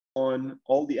on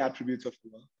all the attributes of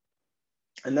Allah.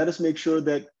 And let us make sure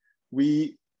that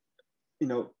we,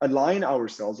 align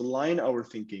ourselves, align our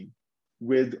thinking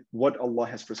with what Allah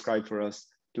has prescribed for us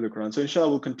to the Quran. So inshallah,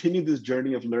 we'll continue this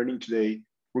journey of learning today.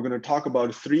 We're going to talk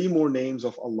about 3 more names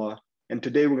of Allah. And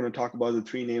today we're going to talk about the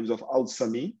 3 names of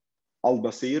Al-Samee,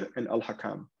 Al-Basir, and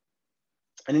Al-Hakam.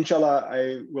 And inshallah,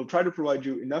 I will try to provide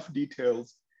you enough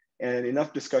details and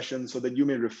enough discussion so that you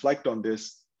may reflect on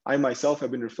this. I myself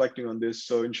have been reflecting on this.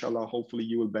 So inshallah, hopefully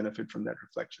you will benefit from that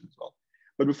reflection as well.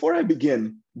 But before I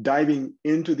begin diving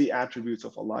into the attributes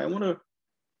of Allah, I want to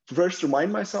first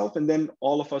remind myself and then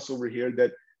all of us over here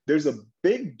that there's a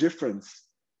big difference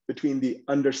between the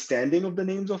understanding of the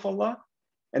names of Allah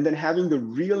and then having the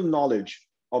real knowledge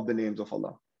of the names of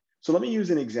Allah. So let me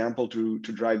use an example to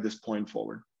drive this point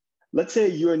forward. Let's say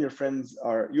you and your friend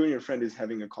is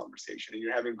having a conversation and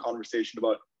you're having a conversation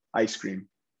about ice cream.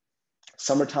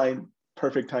 Summertime,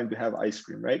 perfect time to have ice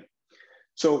cream, right?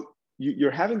 So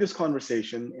you're having this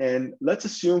conversation and let's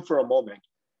assume for a moment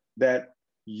that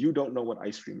you don't know what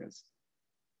ice cream is.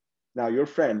 Now your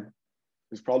friend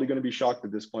is probably going to be shocked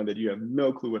at this point that you have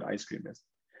no clue what ice cream is.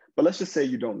 But let's just say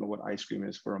you don't know what ice cream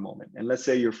is for a moment. And let's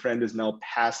say your friend is now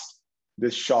past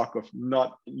this shock of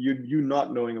not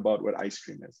knowing about what ice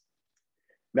cream is.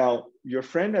 Now, your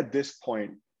friend at this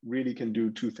point really can do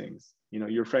 2 things.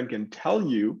 Your friend can tell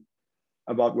you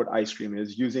about what ice cream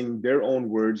is using their own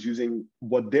words, using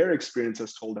what their experience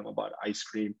has told them about ice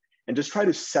cream, and just try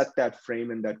to set that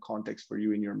frame and that context for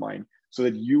you in your mind so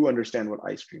that you understand what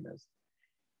ice cream is.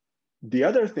 The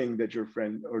other thing that your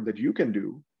friend or that you can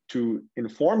do to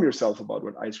inform yourself about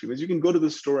what ice cream is, you can go to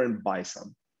the store and buy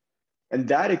some. And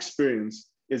that experience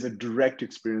is a direct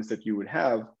experience that you would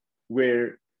have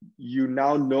where you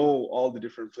now know all the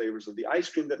different flavors of the ice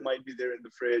cream that might be there in the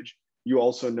fridge. You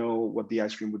also know what the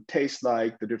ice cream would taste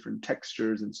like, the different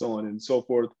textures and so on and so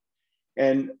forth.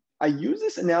 And I use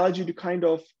this analogy to kind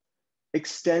of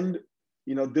extend,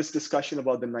 this discussion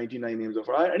about the 99 names of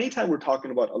Allah. Anytime we're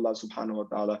talking about Allah subhanahu wa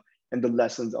ta'ala and the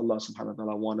lessons Allah subhanahu wa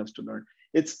ta'ala want us to learn,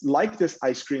 it's like this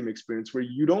ice cream experience where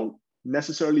you don't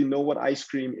necessarily know what ice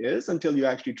cream is until you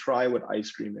actually try what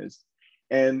ice cream is.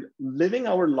 And living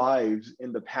our lives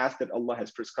in the path that Allah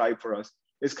has prescribed for us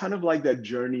is kind of like that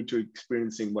journey to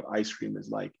experiencing what ice cream is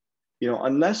like.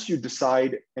 Unless you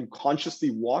decide and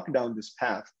consciously walk down this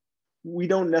path, we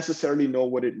don't necessarily know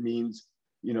what it means,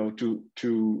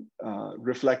 to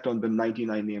reflect on the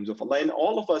 99 names of Allah. And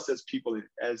all of us as people,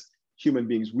 as human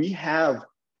beings, we have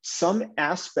some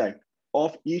aspect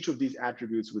of each of these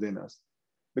attributes within us.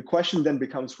 The question then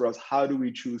becomes for us, how do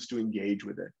we choose to engage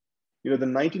with it? The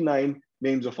 99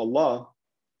 names of Allah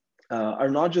are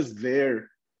not just there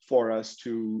for us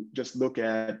to just look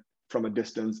at from a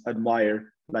distance,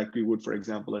 admire, like we would, for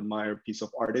example, admire a piece of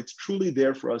art. It's truly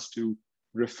there for us to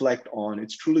reflect on.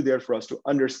 It's truly there for us to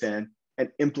understand and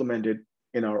implement it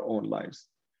in our own lives.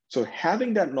 So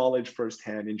having that knowledge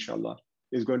firsthand, inshallah,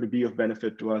 is going to be of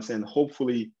benefit to us. And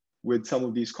hopefully with some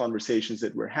of these conversations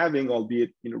that we're having,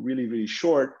 albeit really, really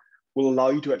short, will allow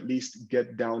you to at least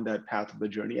get down that path of the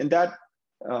journey. And that,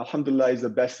 alhamdulillah, is the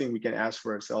best thing we can ask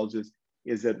for ourselves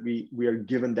is that we are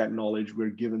given that knowledge, we're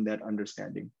given that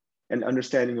understanding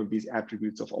of these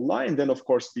attributes of Allah. And then of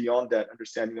course, beyond that,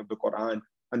 understanding of the Quran,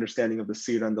 understanding of the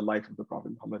seerah and the life of the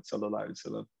Prophet Muhammad sallallahu alaihi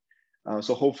wasallam.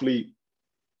 So hopefully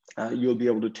you'll be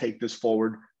able to take this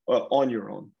forward on your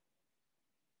own.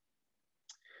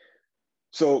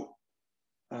 So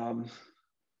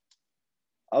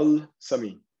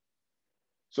Al-Samee.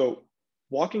 So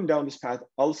walking down this path,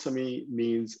 Al-Samee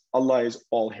means Allah is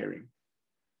all hearing.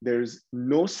 There's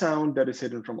no sound that is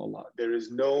hidden from Allah. There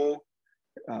is no,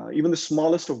 even the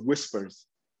smallest of whispers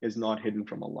is not hidden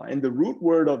from Allah. And the root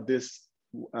word of this,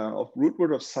 root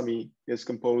word of Samee is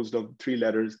composed of 3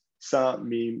 letters, Sa,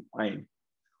 Mim, Ain,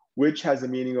 which has the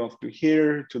meaning of to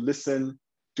hear, to listen,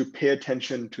 to pay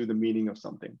attention to the meaning of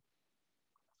something.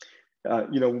 A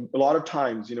lot of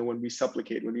times, when we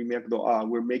supplicate, when we make dua,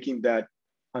 we're making that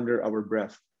under our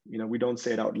breath. We don't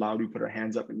say it out loud. We put our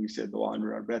hands up and we say dua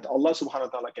under our breath. Allah subhanahu wa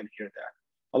ta'ala can hear that.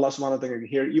 Allah subhanahu wa ta'ala can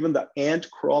hear even the ant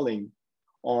crawling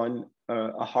on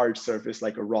a hard surface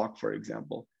like a rock, for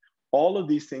example. All of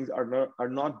these things are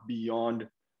not beyond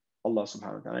Allah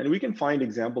subhanahu wa ta'ala. And we can find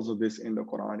examples of this in the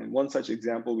Quran. And one such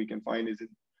example we can find is in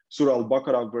Surah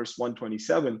Al-Baqarah, verse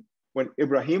 127, when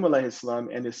Ibrahim alayhi salam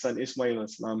and his son Ismail alayhi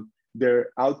salam, they're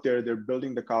out there, they're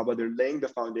building the Kaaba, they're laying the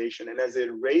foundation. And as they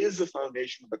raise the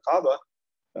foundation of the Kaaba,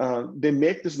 they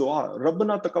make this dua,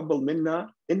 Rabbana taqabbal minna,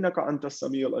 innaka antas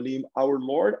samiul alim. Our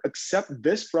Lord, accept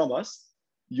this from us.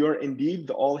 You're indeed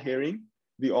the all-hearing,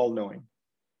 the all-knowing.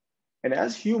 And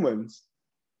as humans,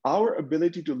 our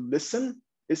ability to listen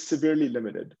is severely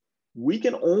limited. We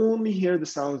can only hear the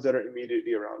sounds that are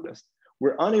immediately around us.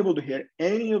 We're unable to hear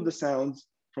any of the sounds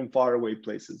from faraway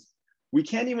places. We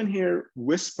can't even hear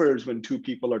whispers when two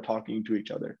people are talking to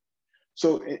each other.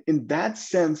 So in that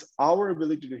sense, our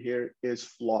ability to hear is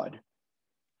flawed.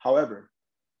 However,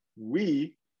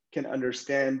 we can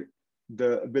understand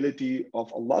the ability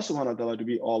of Allah subhanahu wa ta'ala to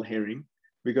be all hearing,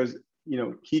 because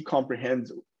he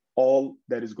comprehends all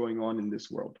that is going on in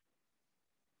this world.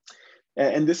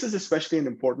 And this is especially an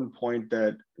important point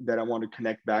that I want to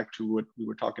connect back to what we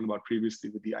were talking about previously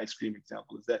with the ice cream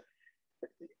example, is that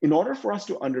in order for us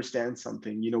to understand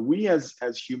something, we as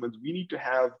humans, we need to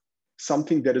have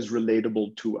something that is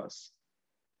relatable to us.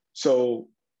 So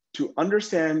to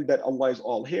understand that Allah is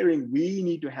all hearing, we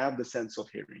need to have the sense of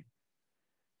hearing.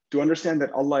 To understand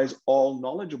that Allah is all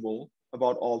knowledgeable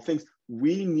about all things,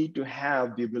 we need to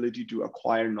have the ability to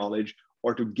acquire knowledge,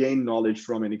 or to gain knowledge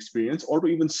from an experience, or to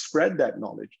even spread that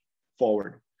knowledge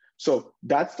forward. So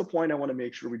that's the point I want to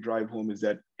make sure we drive home, is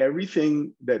that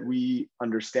everything that we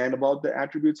understand about the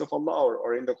attributes of Allah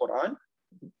or in the Quran,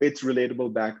 it's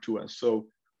relatable back to us. So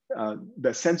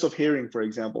the sense of hearing, for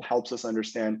example, helps us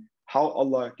understand how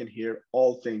Allah can hear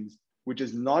all things, which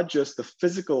is not just the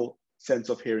physical sense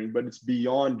of hearing, but it's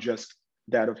beyond just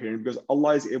that of hearing, because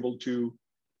Allah is able to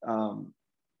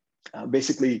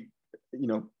basically,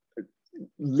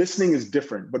 listening is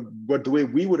different, but the way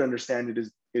we would understand it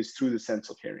is through the sense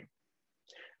of hearing.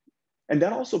 And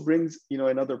that also brings,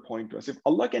 another point to us. If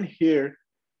Allah can hear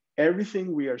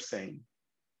everything we are saying,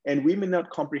 and we may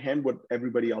not comprehend what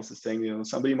everybody else is saying,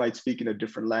 somebody might speak in a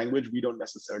different language, we don't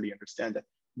necessarily understand that.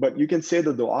 But you can say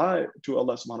the dua to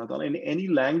Allah subhanahu wa ta'ala in any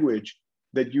language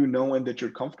that you know and that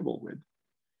you're comfortable with.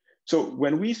 So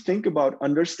when we think about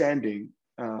understanding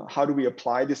how do we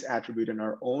apply this attribute in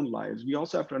our own lives, we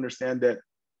also have to understand that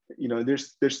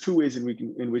there's two ways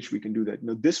in which we can do that.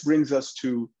 This brings us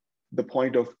to the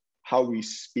point of how we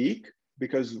speak,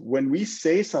 because when we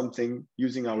say something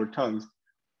using our tongues,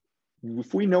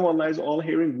 if we know Allah is all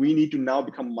hearing, we need to now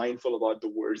become mindful about the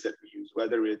words that we use,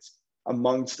 whether it's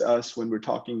amongst us when we're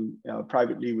talking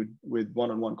privately with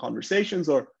one-on-one conversations,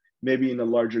 or maybe in a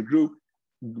larger group.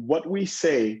 What we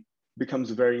say becomes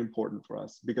very important for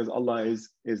us, because Allah is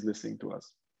listening to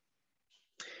us.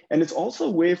 And it's also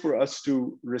a way for us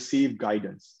to receive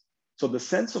guidance. So the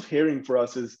sense of hearing for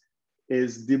us is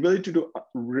the ability to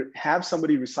have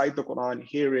somebody recite the Quran,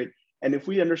 hear it, and if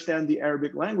we understand the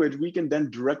Arabic language, we can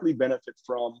then directly benefit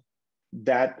from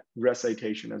that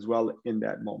recitation as well in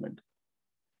that moment.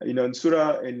 In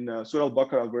Surah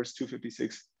Al-Baqarah, verse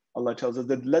 256, Allah tells us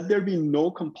that let there be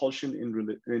no compulsion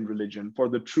in religion, for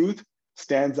the truth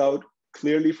stands out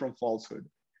clearly from falsehood.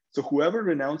 So whoever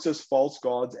renounces false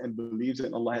gods and believes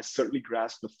in Allah has certainly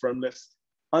grasped the firmness,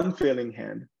 unfailing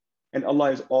hand, and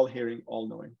Allah is all hearing, all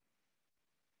knowing.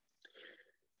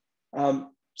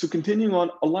 So continuing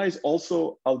on, Allah is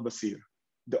also Al-Basir,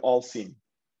 the all-seeing.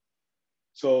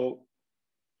 So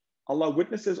Allah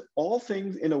witnesses all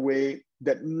things in a way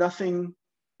that nothing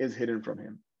is hidden from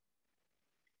him.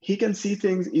 He can see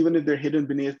things even if they're hidden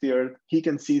beneath the earth. He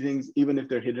can see things even if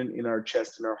they're hidden in our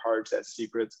chest and our hearts as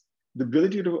secrets. The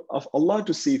ability of Allah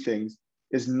to see things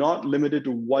is not limited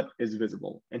to what is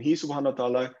visible. And He subhanahu wa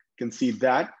ta'ala can see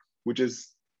that which is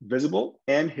visible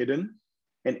and hidden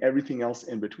and everything else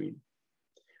in between.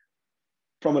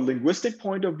 From a linguistic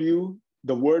point of view,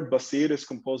 the word basir is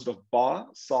composed of ba,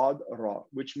 sad, ra,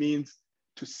 which means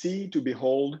to see, to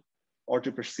behold, or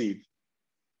to perceive.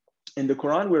 In the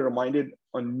Quran, we're reminded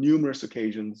on numerous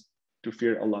occasions to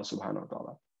fear Allah subhanahu wa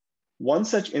ta'ala. One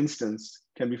such instance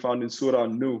can be found in Surah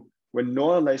Nuh, when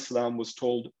Noah alayhi salam was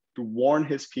told to warn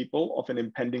his people of an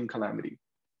impending calamity.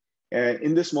 And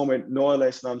in this moment, Noah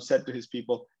alayhi salam said to his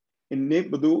people,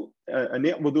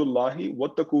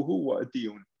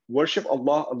 worship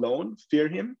Allah alone, fear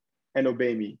Him, and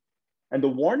obey me. And the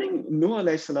warning Noah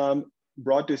alayhi salam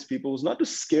brought to his people was not to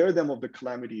scare them of the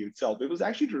calamity itself. It was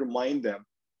actually to remind them,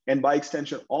 and by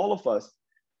extension, all of us,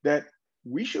 that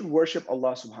we should worship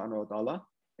Allah subhanahu wa ta'ala,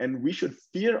 and we should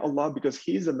fear Allah because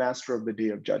He is the master of the day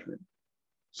of judgment.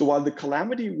 So while the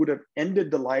calamity would have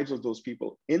ended the lives of those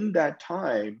people in that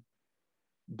time,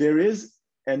 there is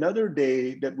another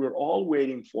day that we're all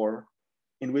waiting for,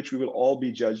 in which we will all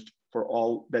be judged for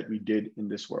all that we did in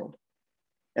this world.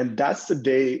 And that's the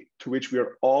day to which we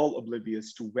are all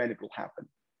oblivious to when it will happen,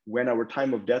 when our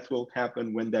time of death will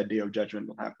happen, when that day of judgment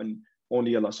will happen.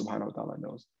 Only Allah subhanahu wa ta'ala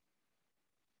knows.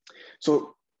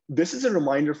 So this is a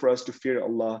reminder for us to fear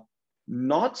Allah,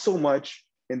 not so much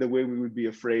in the way we would be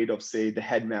afraid of, say, the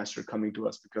headmaster coming to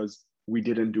us because we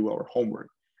didn't do our homework.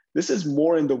 This is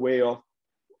more in the way of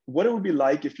what it would be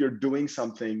like if you're doing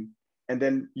something and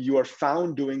then you are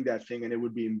found doing that thing and it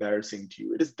would be embarrassing to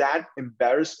you. It is that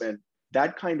embarrassment,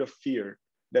 that kind of fear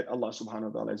that Allah subhanahu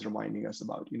wa ta'ala is reminding us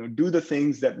about. Do the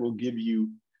things that will give you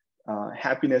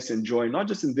happiness and joy, not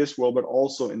just in this world, but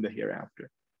also in the hereafter.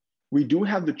 We do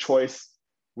have the choice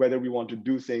whether we want to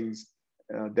do things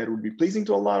that would be pleasing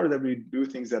to Allah or that we do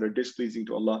things that are displeasing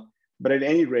to Allah. But at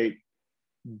any rate,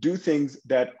 do things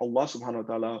that Allah subhanahu wa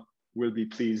ta'ala will be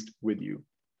pleased with you.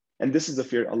 And this is the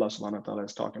fear Allah subhanahu wa ta'ala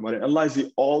is talking about. And Allah is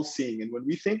the all-seeing. And when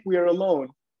we think we are alone,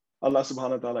 Allah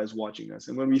subhanahu wa ta'ala is watching us.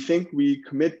 And when we think we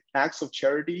commit acts of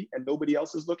charity and nobody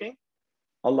else is looking,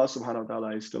 Allah subhanahu wa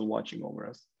ta'ala is still watching over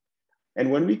us.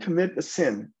 And when we commit a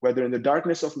sin, whether in the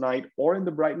darkness of night or in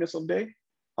the brightness of day,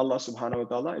 Allah subhanahu wa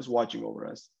ta'ala is watching over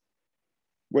us.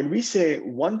 When we say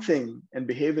one thing and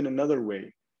behave in another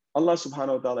way, Allah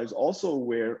subhanahu wa ta'ala is also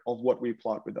aware of what we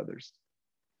plot with others.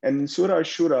 And in Surah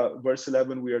Ash-Shura, verse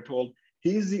 11, we are told,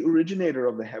 He is the originator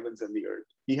of the heavens and the earth.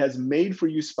 He has made for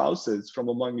you spouses from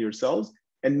among yourselves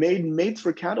and made mates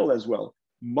for cattle as well,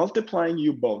 multiplying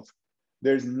you both.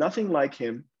 There's nothing like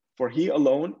Him, for He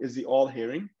alone is the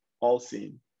all-hearing,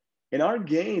 all-seeing. And our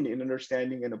gain in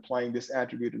understanding and applying this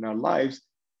attribute in our lives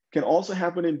can also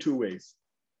happen in two ways.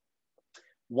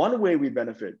 One way we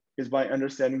benefit is by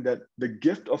understanding that the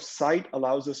gift of sight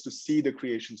allows us to see the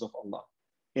creations of Allah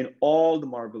in all the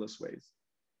marvelous ways.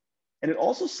 And it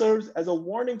also serves as a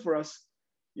warning for us,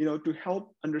 to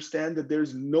help understand that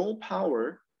there's no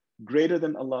power greater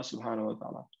than Allah subhanahu wa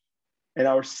ta'ala. And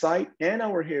our sight and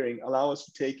our hearing allow us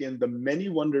to take in the many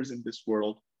wonders in this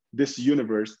world, this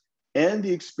universe, and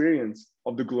the experience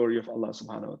of the glory of Allah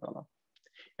subhanahu wa ta'ala.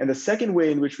 And the second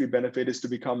way in which we benefit is to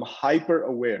become hyper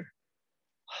aware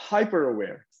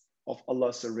of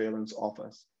Allah's surveillance of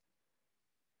us.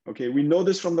 Okay, we know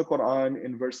this from the Quran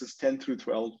in verses 10 through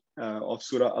 12 of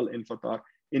Surah Al-Infatar.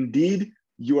 Indeed,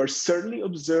 you are certainly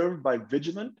observed by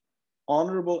vigilant,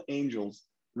 honorable angels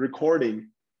recording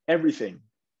everything.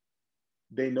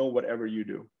 They know whatever you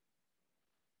do.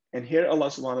 And here Allah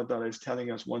subhanahu wa ta'ala is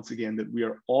telling us once again that we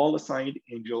are all assigned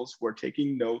angels who are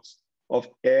taking notes of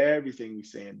everything we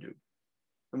say and do.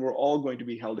 And we're all going to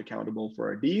be held accountable for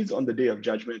our deeds on the day of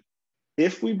judgment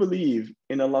if we believe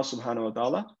in Allah subhanahu wa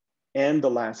ta'ala and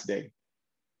the last day.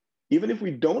 Even if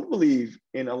we don't believe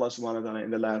in Allah subhanahu wa ta'ala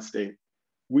in the last day,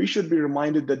 we should be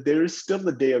reminded that there is still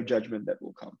the day of judgment that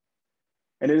will come.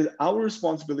 And it is our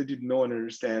responsibility to know and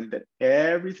understand that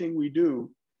everything we do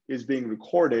is being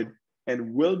recorded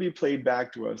and will be played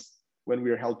back to us when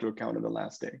we are held to account on the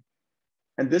last day.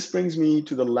 And this brings me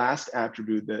to the last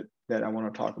attribute that I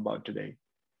want to talk about today.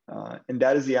 And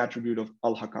that is the attribute of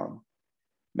Al-Hakam.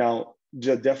 Now,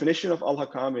 the definition of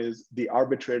Al-Hakam is the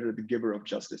arbitrator, the giver of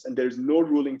justice. And there's no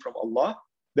ruling from Allah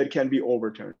that can be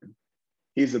overturned.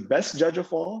 He's the best judge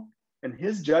of all, and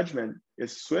his judgment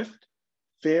is swift,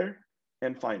 fair,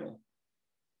 and final.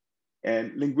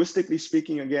 And linguistically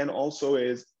speaking, again, also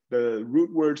is the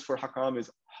root words for Hakam is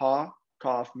Ha,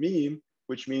 Kaf, Mim,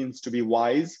 which means to be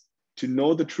wise, to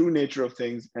know the true nature of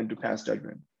things, and to pass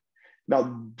judgment.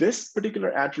 Now, this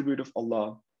particular attribute of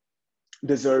Allah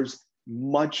deserves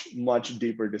much, much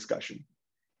deeper discussion.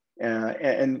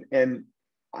 And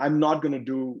I'm not going to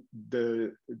do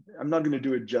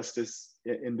it justice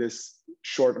in this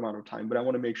short amount of time, but I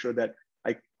want to make sure that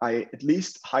I at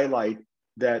least highlight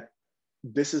that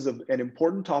this is an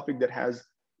important topic that has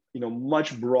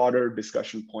much broader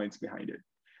discussion points behind it.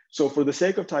 So for the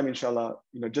sake of time, inshallah,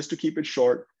 just to keep it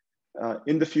short,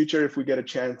 in the future, if we get a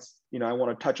chance, I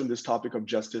want to touch on this topic of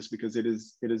justice because it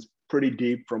is pretty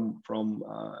deep from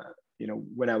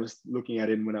when I was looking at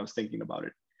it and when I was thinking about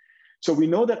it. So we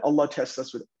know that Allah tests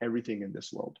us with everything in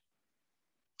this world.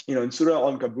 In Surah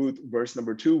Al-Ankabut, verse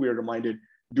number 2, we are reminded,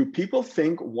 do people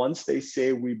think once they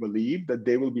say we believe that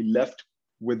they will be left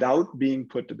without being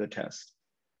put to the test?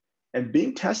 And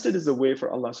being tested is a way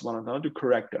for Allah subhanahu wa ta'ala to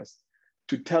correct us,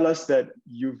 to tell us that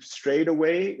you've strayed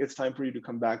away, it's time for you to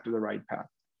come back to the right path.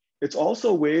 It's also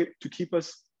a way to keep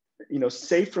us,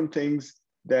 safe from things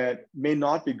that may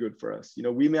not be good for us.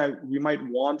 We might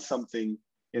want something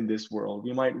in this world.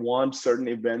 We might want certain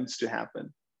events to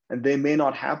happen, and they may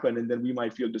not happen, and then we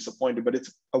might feel disappointed. But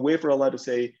it's a way for Allah to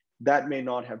say that may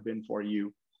not have been for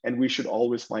you, and we should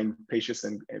always find patience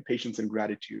and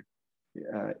gratitude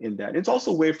in that. It's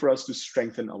also a way for us to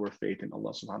strengthen our faith in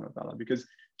Allah subhanahu wa ta'ala, because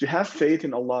to have faith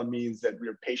in Allah means that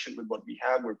we're patient with what we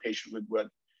have, we're patient with what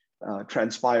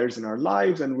transpires in our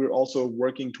lives, and we're also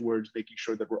working towards making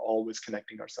sure that we're always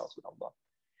connecting ourselves with Allah.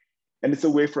 And it's a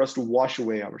way for us to wash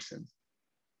away our sins.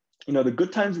 The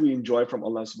good times we enjoy from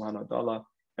Allah subhanahu wa ta'ala,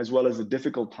 as well as the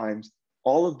difficult times,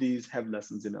 all of these have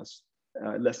lessons in us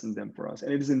lessen them for us.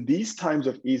 And it is in these times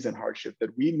of ease and hardship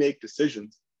that we make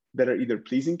decisions that are either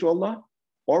pleasing to Allah,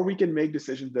 or we can make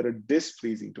decisions that are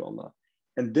displeasing to Allah.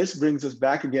 And this brings us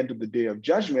back again to the day of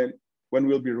judgment, when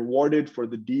we'll be rewarded for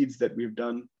the deeds that we've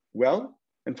done well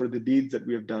and for the deeds that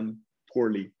we have done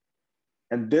poorly.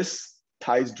 And this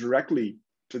ties directly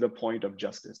to the point of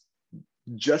justice.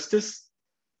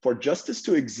 For justice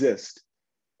to exist,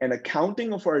 an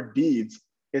accounting of our deeds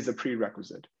is a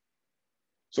prerequisite.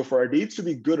 So for our deeds to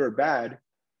be good or bad,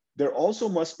 there also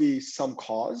must be some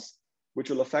cause which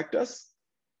will affect us,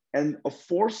 and a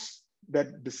force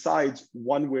that decides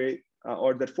one way,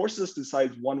 or that forces us to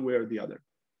decide one way or the other.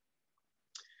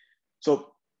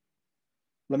 So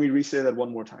let me re-say that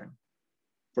one more time.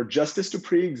 For justice to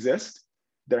pre-exist,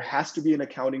 there has to be an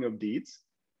accounting of deeds.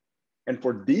 And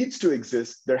for deeds to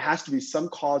exist, there has to be some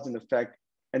cause and effect,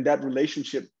 and that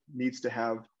relationship needs to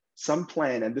have some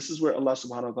plan. And this is where Allah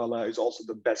subhanahu wa ta'ala is also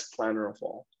the best planner of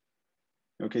all.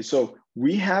 Okay, so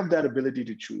we have that ability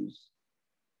to choose.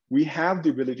 We have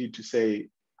the ability to say,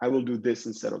 I will do this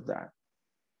instead of that.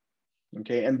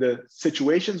 Okay, and the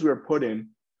situations we're put in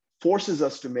forces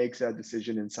us to make that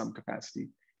decision in some capacity.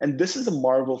 And this is a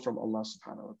marvel from Allah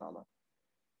subhanahu wa ta'ala.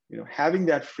 You know, having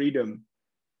that freedom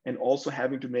and also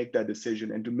having to make that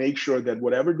decision and to make sure that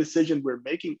whatever decision we're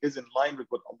making is in line with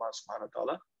what Allah subhanahu wa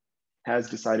ta'ala has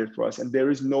decided for us. And there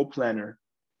is no planner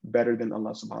better than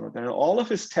Allah subhanahu wa ta'ala. And all of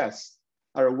his tests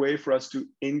are a way for us to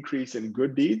increase in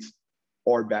good deeds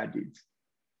or bad deeds.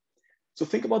 So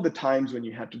think about the times when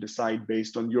you had to decide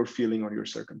based on your feeling or your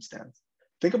circumstance.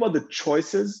 Think about the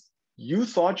choices you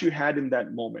thought you had in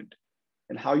that moment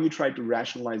and how you tried to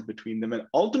rationalize between them and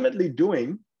ultimately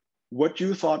doing what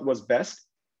you thought was best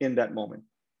in that moment.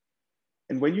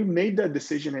 And when you made that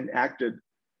decision and acted,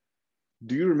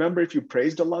 do you remember if you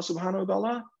praised Allah subhanahu wa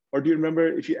ta'ala, or do you remember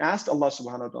if you asked Allah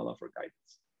subhanahu wa ta'ala for guidance?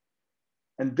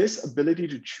 And this ability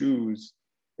to choose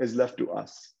is left to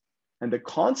us. And the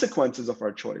consequences of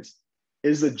our choice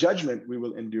is the judgment we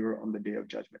will endure on the day of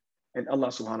judgment. And Allah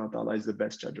subhanahu wa ta'ala is the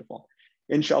best judge of all.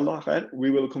 Inshallah khair,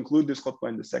 we will conclude this khutbah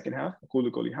in the second half.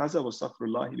 أقول قولي هذا واستغفر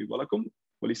الله لي ولكم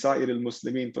ولسائر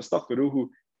المسلمين فاستغفروه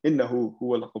إنه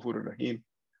هو الغفور الرحيم.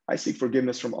 I seek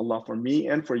forgiveness from Allah for me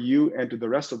and for you and to the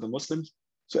rest of the Muslims.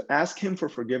 So ask him for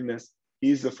forgiveness.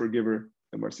 He is the forgiver,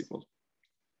 the merciful.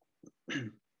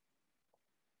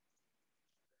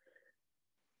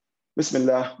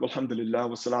 Bismillah, walhamdulillah,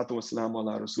 wassalatu wassalamu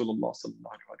ala Rasulullah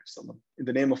sallallahu alaihi wasallam. In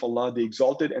the name of Allah, the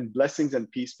exalted, and blessings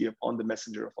and peace be upon the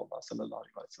messenger of Allah sallallahu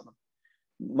alaihi wasallam.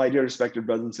 My dear respected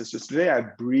brothers and sisters, today I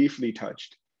briefly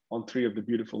touched on three of the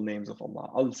beautiful names of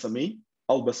Allah, Al-Samee,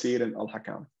 Al-Basir, and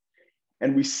Al-Hakam.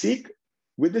 And we seek,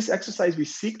 with this exercise, we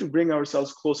seek to bring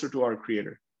ourselves closer to our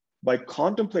Creator by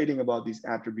contemplating about these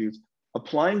attributes,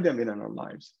 applying them in our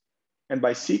lives. And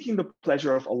by seeking the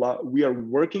pleasure of Allah, we are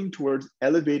working towards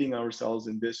elevating ourselves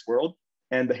in this world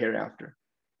and the hereafter.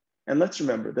 And let's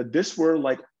remember that this world,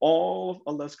 like all of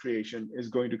Allah's creation, is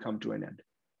going to come to an end.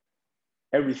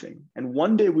 Everything. And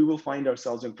one day we will find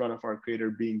ourselves in front of our Creator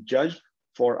being judged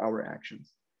for our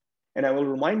actions. And I will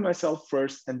remind myself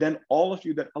first, and then all of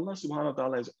you, that Allah subhanahu wa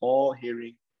ta'ala is all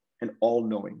hearing and all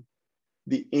knowing.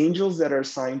 The angels that are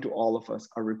assigned to all of us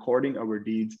are recording our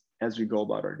deeds as we go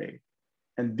about our day.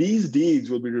 And these deeds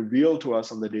will be revealed to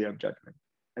us on the day of judgment.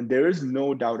 And there is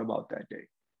no doubt about that day.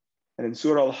 And in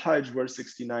Surah Al-Hajj, verse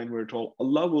 69, we're told,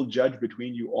 Allah will judge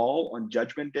between you all on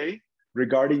judgment day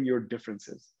regarding your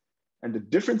differences. And the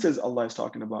differences Allah is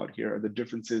talking about here are the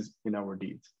differences in our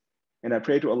deeds. And I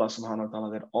pray to Allah subhanahu wa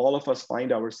ta'ala that all of us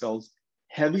find ourselves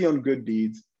heavy on good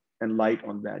deeds and light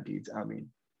on bad deeds. Ameen.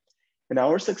 And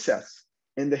our success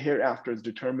in the hereafter is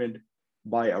determined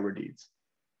by our deeds.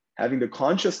 Having the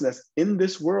consciousness in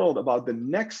this world about the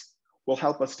next will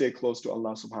help us stay close to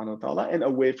Allah subhanahu wa ta'ala and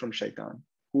away from shaitan,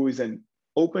 who is an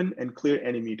open and clear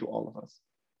enemy to all of us.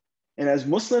 And as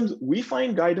Muslims, we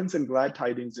find guidance and glad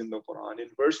tidings in the Quran. In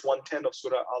verse 110 of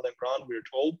Surah Al-Imran, we are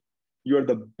told, you are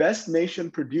the best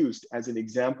nation produced as an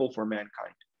example for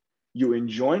mankind. You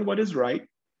enjoin what is right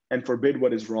and forbid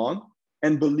what is wrong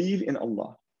and believe in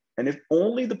Allah. And if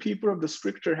only the people of the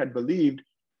scripture had believed,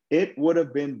 it would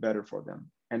have been better for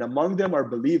them. And among them are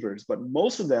believers, but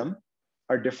most of them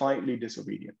are defiantly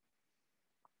disobedient.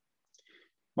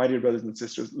 My dear brothers and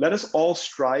sisters, let us all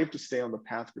strive to stay on the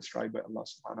path prescribed by Allah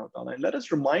subhanahu wa ta'ala. And let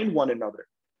us remind one another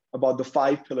about the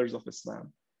 5 pillars of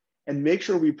Islam and make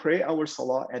sure we pray our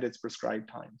salah at its prescribed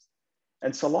times.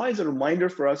 And salah is a reminder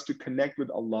for us to connect with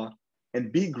Allah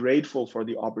and be grateful for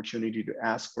the opportunity to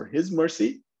ask for His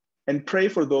mercy and pray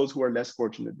for those who are less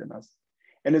fortunate than us.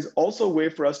 And is also a way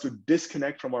for us to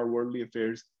disconnect from our worldly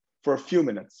affairs for a few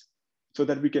minutes so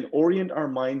that we can orient our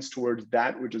minds towards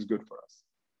that which is good for us.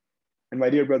 And my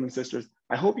dear brothers and sisters,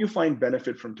 I hope you find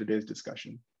benefit from today's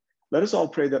discussion. Let us all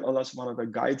pray that Allah subhanahu wa ta'ala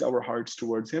guides our hearts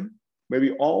towards Him. May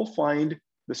we all find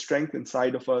the strength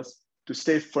inside of us to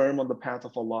stay firm on the path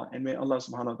of Allah. And may Allah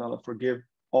subhanahu wa ta'ala forgive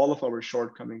all of our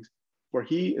shortcomings, for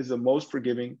He is the most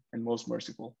forgiving and most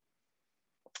merciful.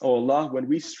 Oh Allah, when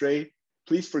we stray,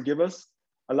 please forgive us.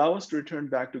 Allow us to return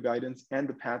back to guidance and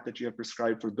the path that you have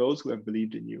prescribed for those who have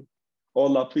believed in you. Oh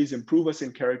Allah, please improve us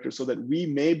in character so that we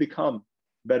may become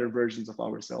better versions of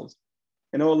ourselves.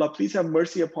 And oh Allah, please have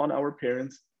mercy upon our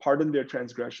parents, pardon their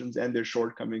transgressions and their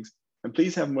shortcomings, and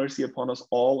please have mercy upon us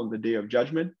all on the day of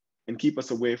judgment and keep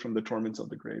us away from the torments of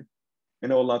the grave.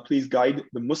 And oh Allah, please guide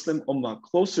the Muslim Ummah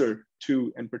closer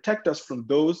to and protect us from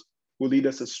those who lead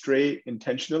us astray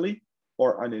intentionally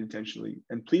or unintentionally.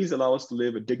 And please allow us to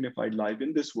live a dignified life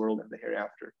in this world and the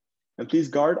hereafter. And please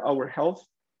guard our health,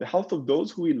 the health of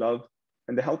those who we love,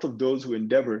 and the health of those who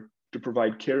endeavor to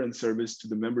provide care and service to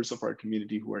the members of our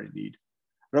community who are in need.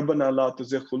 ربنا لا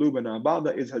تزغ قلوبنا بعد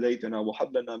إذ هديتنا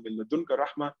وهب لنا من لدنك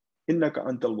رحمة إنك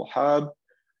أنت الوهاب.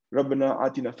 ربنا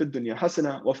آتنا في الدنيا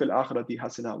حسنة وفي الآخرة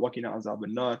حسنة وقنا عذاب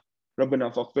النار. ربنا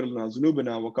فاغفر لنا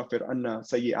ذنوبنا وكفر عنا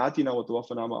سيئاتنا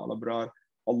وتوفنا مع الأبرار.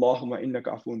 اللهم إنك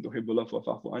عفو تحب العفو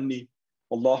فاعف عني.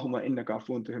 اللهم إنك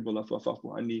عفو تحب العفو فاعف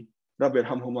عني. رب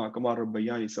ارحمهما كما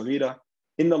ربياني صغيرا.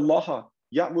 إن الله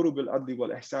يأمر بالعدل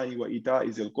والإحسان وإيتاء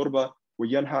ذي القربى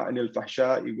وينهى عن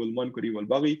الفحشاء والمنكر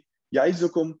والبغي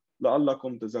يعظكم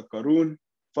لعلكم تذكرون.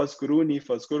 فاذكروني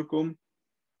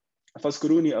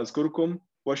أذكركم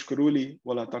واشكروا لي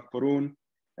ولا تكفرون.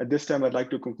 At this time, I'd like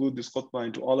to conclude this khutbah,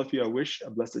 and to all of you, I wish a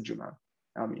blessed Jummah.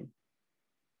 Ameen.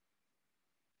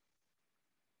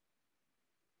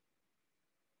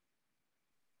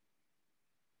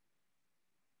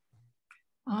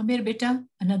 Amir beta,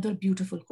 another beautiful